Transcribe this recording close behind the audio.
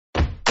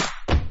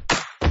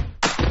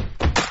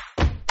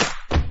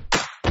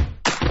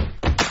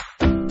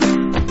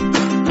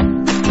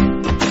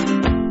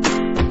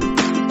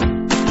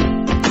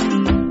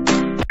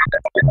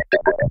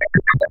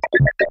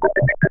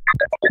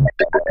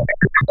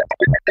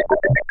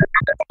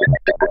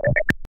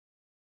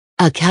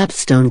A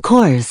capstone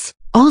course,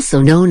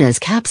 also known as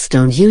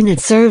capstone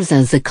unit, serves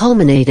as the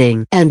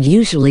culminating and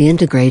usually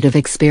integrative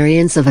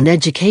experience of an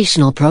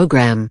educational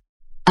program.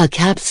 A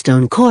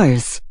capstone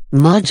course,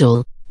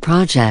 module,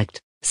 project,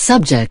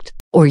 subject,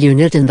 or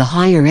unit in the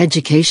higher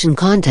education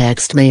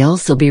context may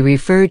also be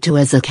referred to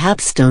as a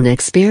capstone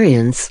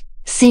experience,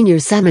 senior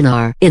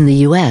seminar in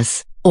the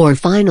US, or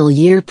final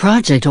year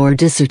project or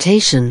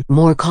dissertation,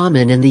 more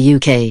common in the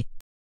UK.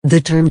 The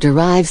term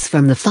derives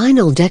from the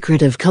final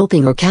decorative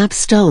coping or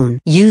capstone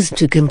used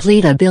to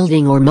complete a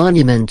building or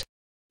monument.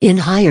 In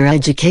higher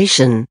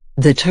education,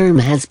 the term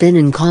has been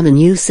in common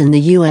use in the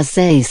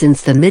USA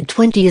since the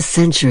mid-20th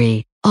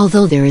century,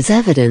 although there is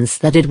evidence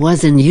that it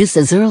was in use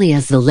as early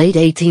as the late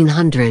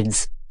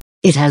 1800s.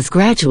 It has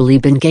gradually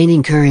been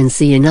gaining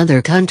currency in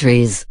other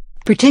countries,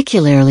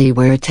 particularly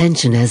where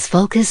attention has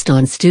focused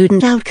on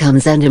student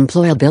outcomes and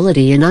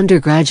employability in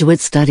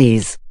undergraduate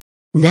studies.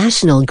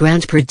 National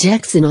grant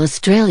projects in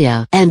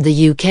Australia and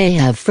the UK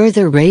have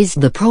further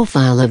raised the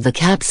profile of the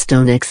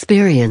capstone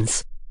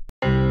experience.